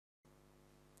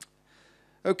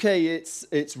Okay,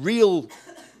 its real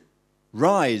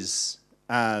rise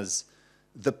as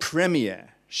the premier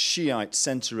Shiite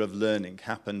center of learning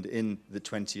happened in the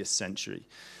 20th century.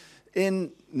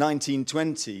 In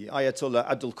 1920, Ayatollah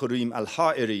Abdul Karim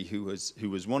al-Ha'iri, who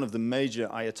was one of the major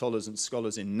Ayatollahs and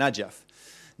scholars in Najaf,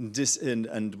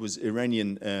 and was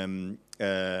Iranian,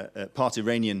 part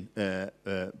Iranian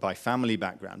by family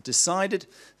background, decided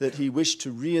that he wished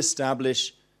to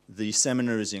re-establish the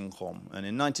seminaries in Qom. And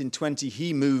in 1920,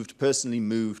 he personally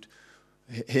moved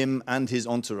him and his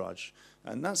entourage.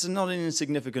 And that's not an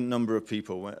insignificant number of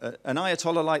people. An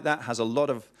Ayatollah like that has a lot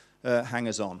of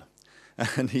hangers-on. And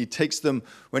when he takes them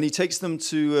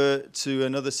to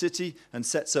another city and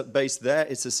sets up base there,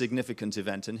 it's a significant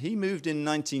event. And he moved in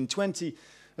 1920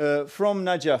 from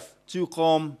Najaf to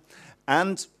Qom,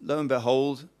 and lo and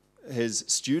behold, his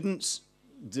students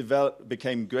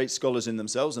became great scholars in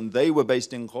themselves, and they were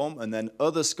based in Qom, and then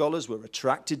other scholars were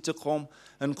attracted to Qom,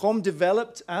 and Qom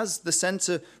developed as the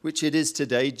center which it is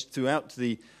today throughout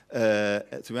the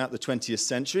 20th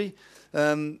century,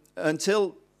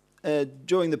 until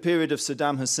during the period of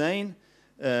Saddam Hussein,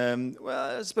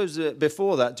 well, I suppose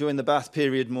before that, during the Ba'ath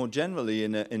period more generally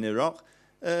in Iraq,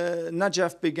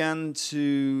 Najaf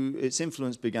its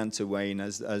influence began to wane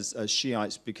as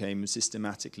Shiites became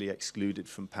systematically excluded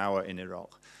from power in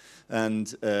Iraq. And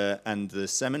the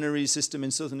seminary system in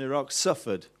southern Iraq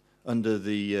suffered under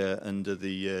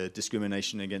the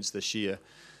discrimination against the Shia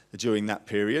during that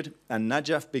period. And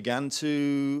Najaf began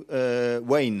to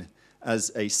wane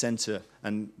as a center.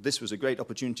 And this was a great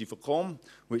opportunity for Qom,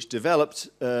 which developed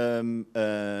a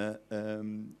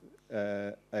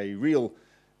real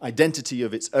identity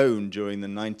of its own during the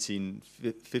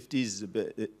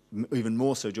 1950s, even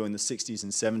more so during the 60s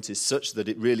and 70s, such that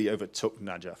it really overtook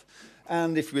Najaf.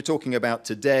 And if we're talking about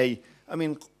today, I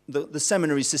mean, the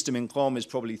seminary system in Qom is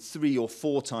probably 3 or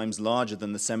 4 times larger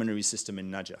than the seminary system in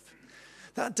Najaf.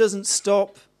 That doesn't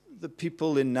stop the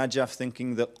people in Najaf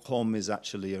thinking that Qom is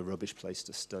actually a rubbish place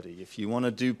to study. If you want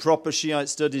to do proper Shiite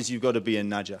studies, you've got to be in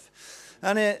Najaf.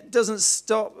 And it doesn't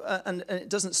stop,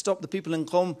 the people in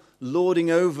Qom lording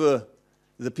over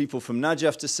the people from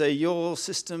Najaf to say, your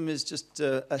system is just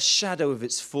a shadow of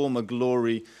its former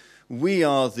glory. We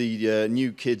are the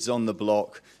new kids on the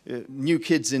block, new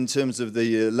kids in terms of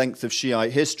the length of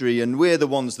Shiite history, and we're the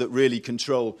ones that really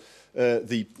control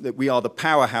that we are the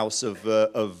powerhouse of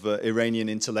Iranian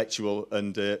intellectual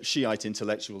and Shiite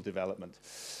intellectual development.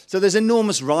 So there's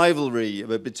enormous rivalry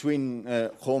between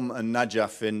Qom and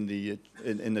Najaf in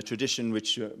the tradition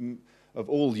which of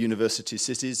all university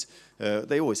cities.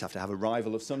 They always have to have a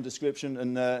rival of some description,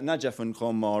 and Najaf and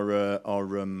Qom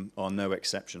are no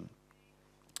exception.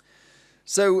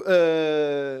 So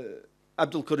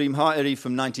Abdul Karim Ha'iri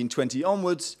from 1920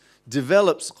 onwards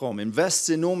develops Qom, invests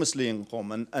enormously in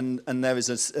Qom, and there is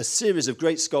a series of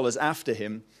great scholars after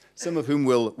him, some of whom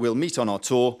we'll meet on our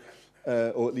tour,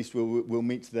 or at least we'll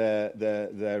meet the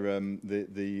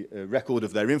record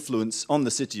of their influence on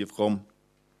the city of Qom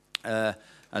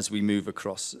as we move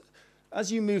across.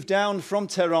 As you move down from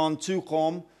Tehran to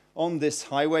Qom on this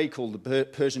highway called the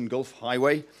Persian Gulf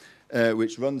Highway,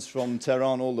 which runs from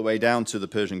Tehran all the way down to the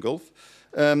Persian Gulf,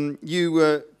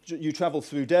 you travel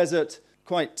through desert,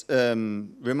 quite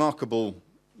remarkable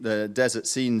desert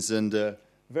scenes and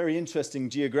very interesting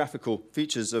geographical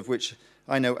features of which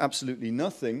I know absolutely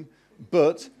nothing,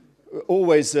 but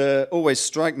always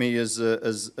strike me as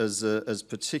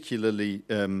particularly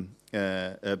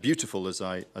beautiful as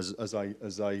I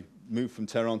move from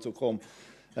Tehran to Qom.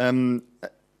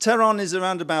 Tehran is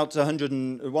around about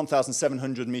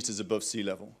 1,700 meters above sea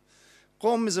level.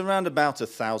 Qom is around about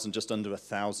 1,000, just under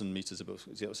 1,000 meters above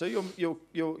sea level. So you're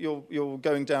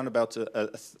going down about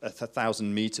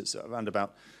 1,000 meters, so around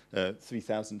about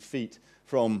 3,000 feet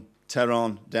from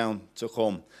Tehran down to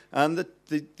Qom, and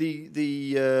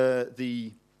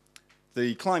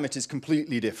the climate is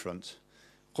completely different.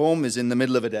 Qom is in the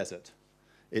middle of a desert.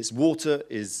 Its water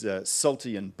is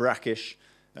salty and brackish.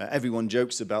 Everyone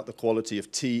jokes about the quality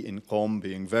of tea in Qom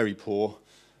being very poor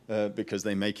because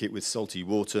they make it with salty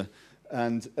water.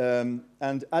 And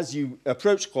as you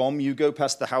approach Qom, you go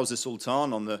past the Hawza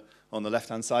Sultan on the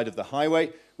left-hand side of the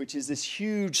highway, which is this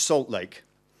huge salt lake,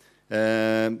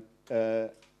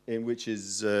 which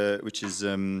is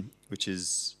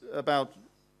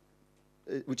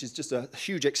just a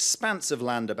huge expanse of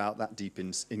land about that deep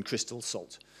in crystal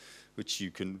salt, which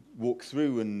you can walk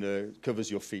through and covers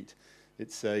your feet.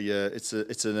 It's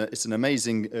an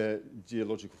amazing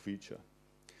geological feature.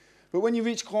 But when you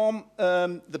reach Qom,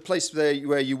 the place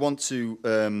where you want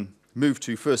to move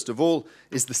to first of all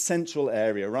is the central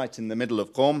area, right in the middle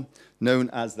of Qom, known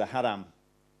as the Haram.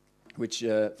 which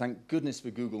thank goodness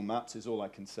for Google Maps is all I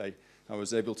can say. I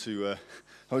was able to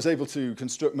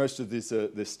construct most of this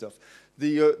stuff.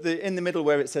 In the middle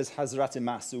where it says Hazrat-e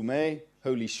Ma'soumeh,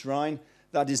 Holy Shrine,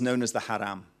 that is known as the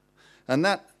Haram. And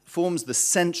that forms the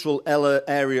central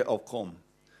area of Qom.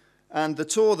 And the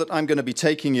tour that I'm going to be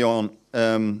taking you on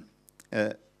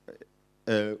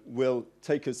will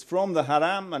take us from the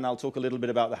Haram, and I'll talk a little bit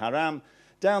about the Haram,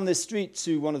 down this street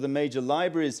to one of the major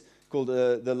libraries called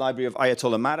the Library of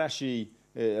Ayatollah Marashi,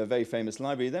 a very famous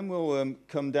library. Then we'll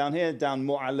come down here, down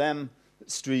Mu'alem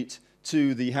Street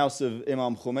to the house of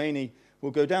Imam Khomeini.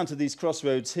 We'll go down to these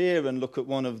crossroads here and look at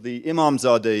one of the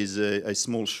Imamzadehs, a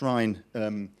small shrine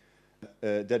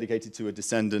dedicated to a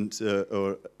descendant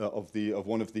of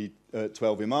one of the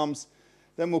 12 Imams.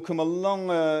 Then we'll come along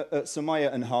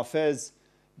Sumaya and Hafez,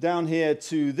 down here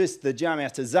to this, the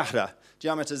Jamiat al-Zahra.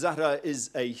 Jamiat al-Zahra is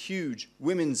a huge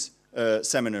women's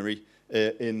seminary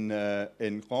in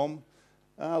Qom.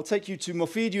 I'll take you to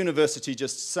Mufid University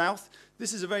just south.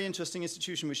 This is a very interesting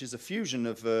institution which is a fusion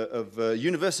of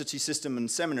university system and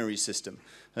seminary system,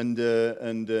 and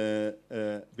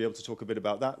be able to talk a bit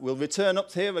about that. We'll return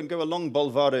up here and go along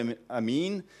Boulevard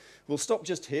Amin. We'll stop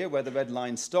just here where the red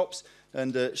line stops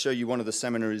and show you one of the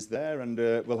seminaries there, and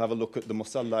we'll have a look at the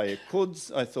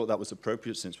Musalla-e-Quds. I thought that was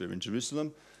appropriate since we're in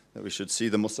Jerusalem, that we should see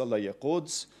the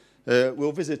Musalla-e-Quds.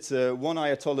 We'll visit one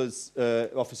Ayatollah's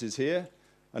offices here,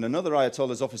 and another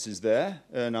Ayatollah's offices there,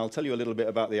 and I'll tell you a little bit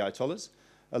about the Ayatollahs.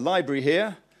 A library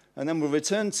here, and then we'll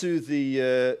return to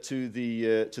the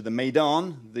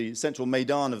Maidan, the central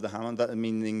Maidan of the Haram, that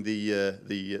meaning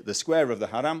the square of the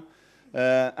Haram,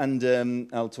 and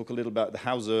I'll talk a little about the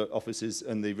Hausa offices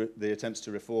and the attempts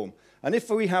to reform. And if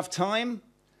we have time,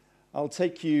 I'll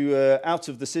take you out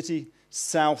of the city,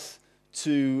 south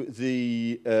to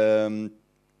the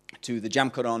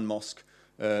Jamkaran Mosque,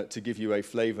 to give you a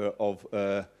flavour of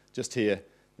just here,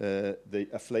 a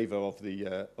flavour of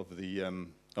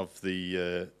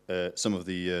some of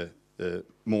the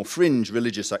more fringe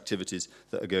religious activities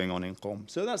that are going on in Qom.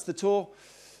 So that's the tour.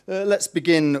 Let's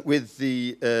begin with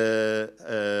the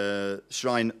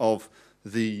shrine of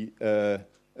the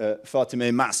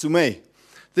Fatimeh Ma'soumeh.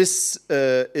 This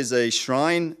is a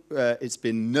shrine. It's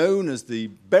been known as the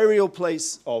burial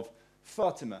place of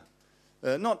Fatima.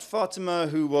 Not Fatima,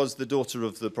 who was the daughter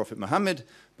of the Prophet Muhammad,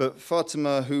 but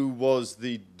Fatima, who was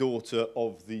the daughter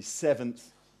of the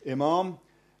 7th Imam,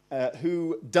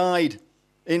 who died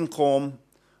in Qom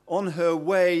on her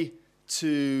way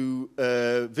to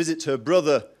visit her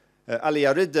brother Ali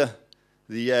Aridda,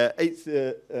 the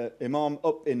 8th Imam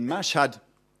up in Mashhad,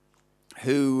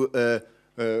 who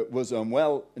was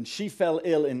unwell, and she fell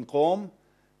ill in Qom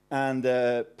and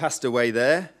passed away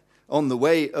there on the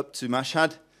way up to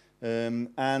Mashhad.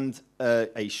 And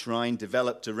a shrine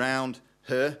developed around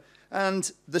her.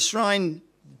 And the shrine,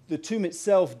 the tomb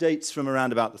itself, dates from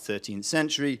around about the 13th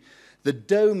century. The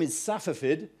dome is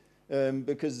Safavid,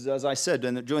 because, as I said,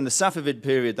 during the Safavid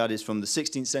period, that is from the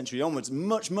 16th century onwards,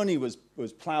 much money was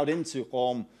ploughed into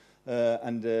Qom,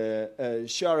 and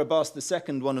Shah Abbas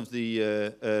II, one of the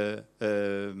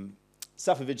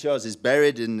Safavid Shahs, is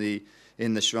buried in the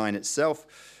shrine itself.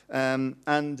 And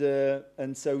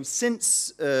so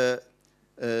since the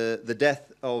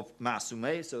death of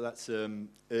Ma'soumeh, so that's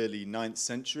early 9th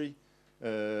century,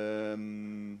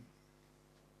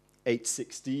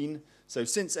 816. So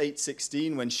since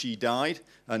 816, when she died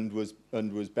and was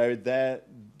buried there,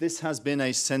 this has been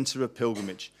a center of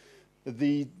pilgrimage.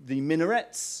 The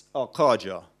minarets are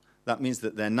Qajar. That means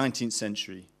that they're 19th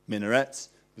century minarets.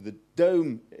 The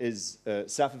dome is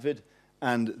Safavid,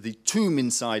 and the tomb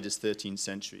inside is 13th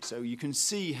century. So you can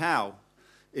see how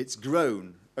it's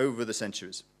grown over the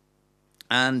centuries.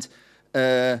 And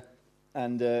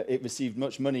it received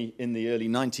much money in the early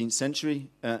 19th century.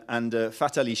 And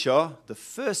Fath Ali Shah, the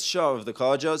first Shah of the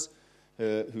Qajars,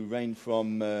 who reigned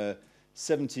from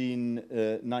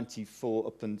 1794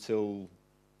 up until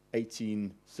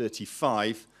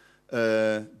 1835,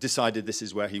 decided this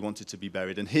is where he wanted to be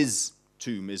buried. And his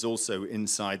tomb is also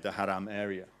inside the Haram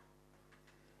area.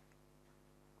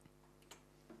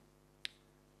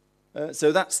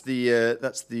 So that's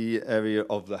the area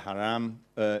of the Haram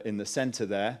in the center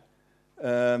there.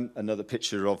 Another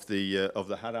picture of the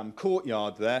Haram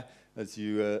courtyard there, as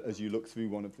you look through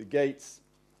one of the gates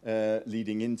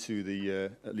leading into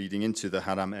the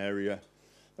Haram area.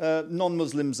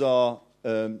 Non-Muslims are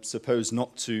supposed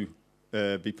not to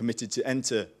be permitted to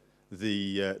enter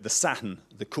the Sahn,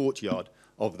 the courtyard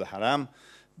of the Haram,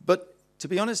 but to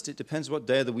be honest, it depends what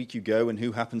day of the week you go and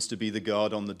who happens to be the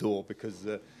guard on the door, because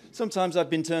sometimes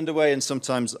I've been turned away and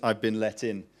sometimes I've been let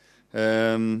in.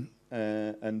 And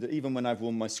even when I've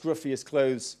worn my scruffiest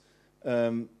clothes,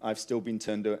 I've still been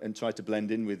turned and tried to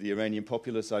blend in with the Iranian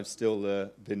populace. I've still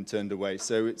been turned away.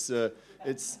 So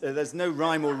there's no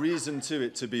rhyme or reason to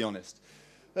it, to be honest.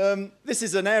 This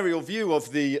is an aerial view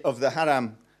of the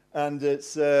haram, and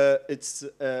it's a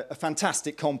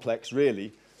fantastic complex,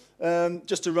 really.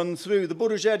 Just to run through, the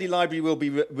Burujadi library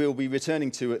we'll be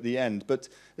returning to at the end. But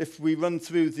if we run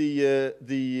through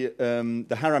the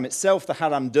haram itself, the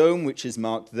haram dome, which is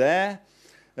marked there,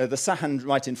 the sahan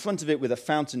right in front of it with a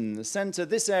fountain in the center.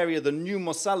 This area, the new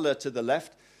Mosalla to the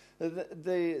left,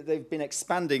 they've been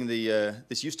expanding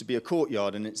this used to be a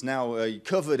courtyard, and it's now a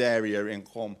covered area in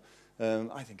Qom.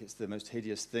 I think it's the most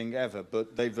hideous thing ever,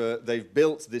 but they've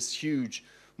built this huge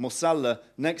Mosalla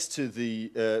next to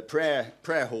the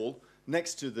prayer hall,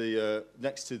 next to the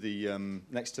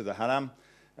haram,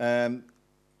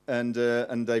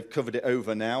 and they've covered it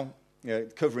over now.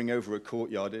 Covering over a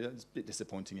courtyard. It's a bit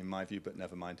disappointing in my view, but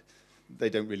never mind.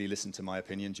 They don't really listen to my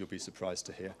opinions, you'll be surprised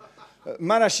to hear.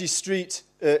 Marashi Street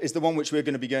is the one which we're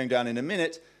going to be going down in a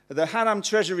minute. The Haram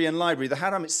Treasury and Library. The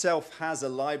Haram itself has a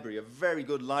library, a very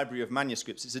good library of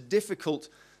manuscripts. It's a difficult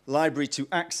library to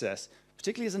access,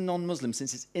 particularly as a non-Muslim,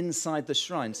 since it's inside the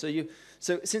shrine. So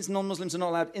since non-Muslims are not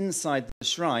allowed inside the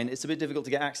shrine, it's a bit difficult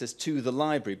to get access to the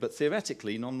library. But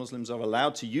theoretically, non-Muslims are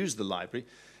allowed to use the library.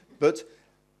 But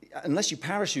unless you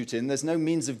parachute in, there's no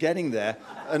means of getting there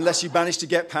unless you manage to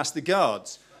get past the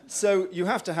guards. So you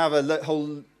have to have a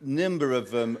whole number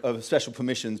of special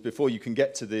permissions before you can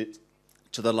get to the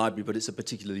library, but it's a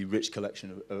particularly rich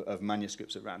collection of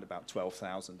manuscripts, around about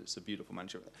 12,000. It's a beautiful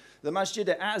manuscript. The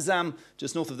Masjid-e-Azam,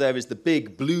 just north of there, is the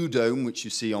big blue dome, which you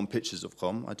see on pictures of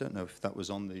Qom. I don't know if that was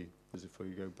on the... Before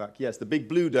you go back. Yes, the big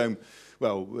blue dome,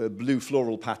 blue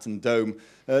floral pattern dome.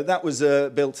 That was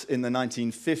built in the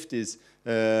 1950s,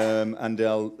 and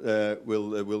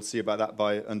we'll see about that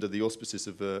under the auspices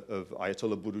of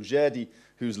Ayatollah Burujadi,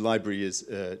 whose library is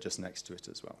just next to it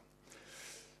as well.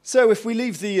 So if we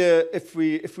leave the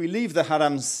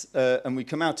harams and we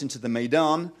come out into the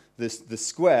Maidan, the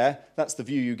square, that's the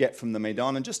view you get from the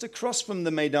Maidan, and just across from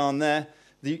the Maidan there,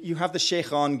 you have the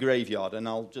Sheikhan graveyard, and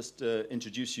I'll just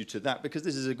introduce you to that because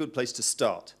this is a good place to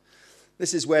start.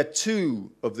 This is where two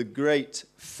of the great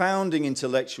founding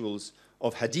intellectuals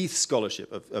of hadith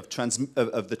scholarship,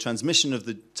 of the transmission of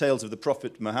the tales of the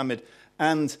Prophet Muhammad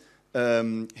and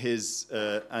his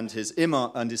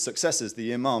imam and his successors,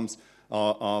 the imams,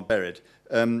 are buried.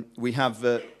 We have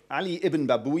Ali ibn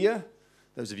Babuya.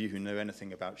 Those of you who know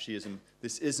anything about Shiism,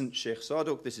 this isn't Sheikh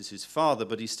Sadok, this is his father,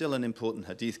 but he's still an important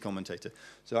hadith commentator.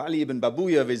 So Ali ibn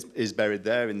Babuya is buried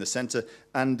there in the center,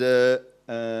 and Ibn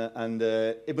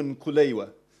Qulaywa,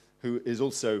 who is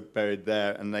also buried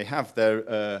there, and they have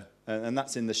their, and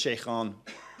that's in the Sheikhan,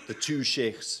 the two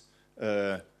sheikhs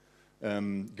graveyard.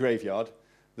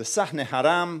 The Sahne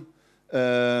Haram,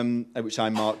 which I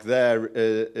mark there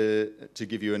to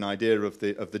give you an idea of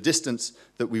the distance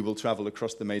that we will travel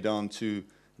across the Maidan to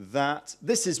that.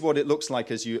 This is what it looks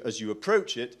like as you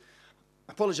approach it.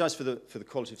 I apologize for the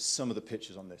quality of some of the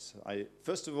pictures on this.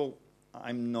 First of all,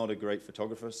 I'm not a great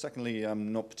photographer. Secondly,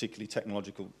 I'm not particularly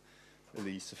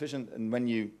technologically sufficient. And when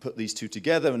you put these two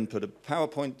together and put a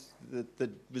PowerPoint, the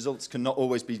results cannot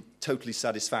always be totally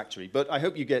satisfactory. But I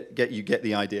hope you get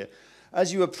the idea.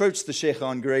 As you approach the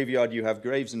Sheikhan graveyard, you have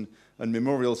graves and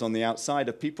memorials on the outside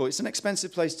of people. It's an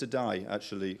expensive place to die,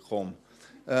 actually, Qom,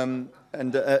 and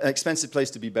an expensive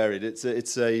place to be buried.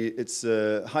 It's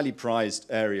a highly prized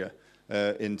area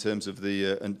in terms of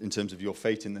your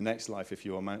fate in the next life if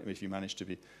you manage to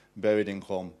be buried in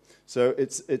Qom. So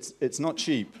it's not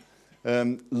cheap.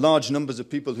 Large numbers of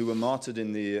people who were martyred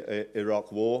in the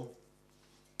Iraq War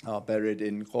are buried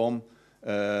in Qom.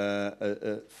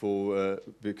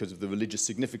 Because of the religious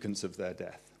significance of their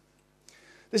death.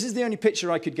 This is the only picture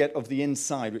I could get of the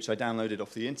inside, which I downloaded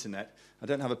off the internet. I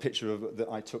don't have a picture that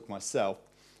I took myself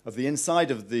of the inside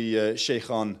of the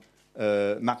Sheikhan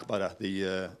Maqbara,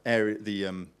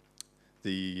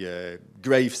 the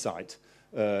grave site,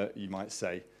 you might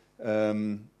say.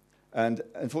 And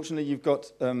unfortunately, you've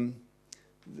got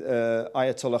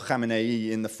Ayatollah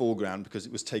Khamenei in the foreground because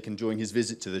it was taken during his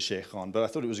visit to the Sheikhan. But I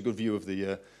thought it was a good view of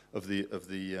the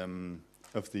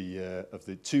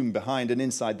tomb behind, and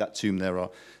inside that tomb there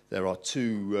are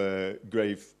two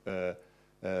grave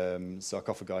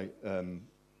sarcophagi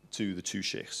to the two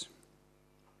sheikhs.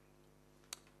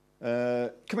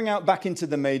 Coming out back into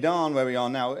the Maidan where we are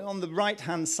now, on the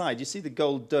right-hand side, you see the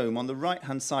gold dome. On the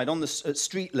right-hand side, on the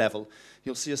street level,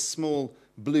 you'll see a small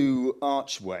blue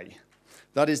archway.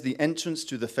 That is the entrance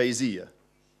to the Fayziya.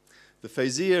 The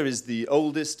Fayziya is the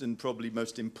oldest and probably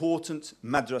most important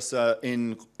madrasa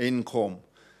in Qom.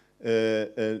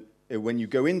 when you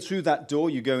go in through that door,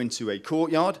 you go into a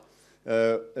courtyard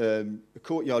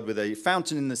with a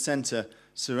fountain in the center,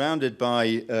 surrounded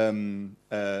by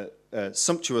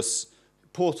sumptuous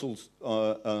portals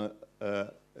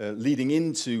leading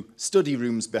into study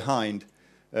rooms behind.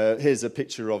 Here's a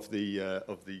picture of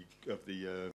the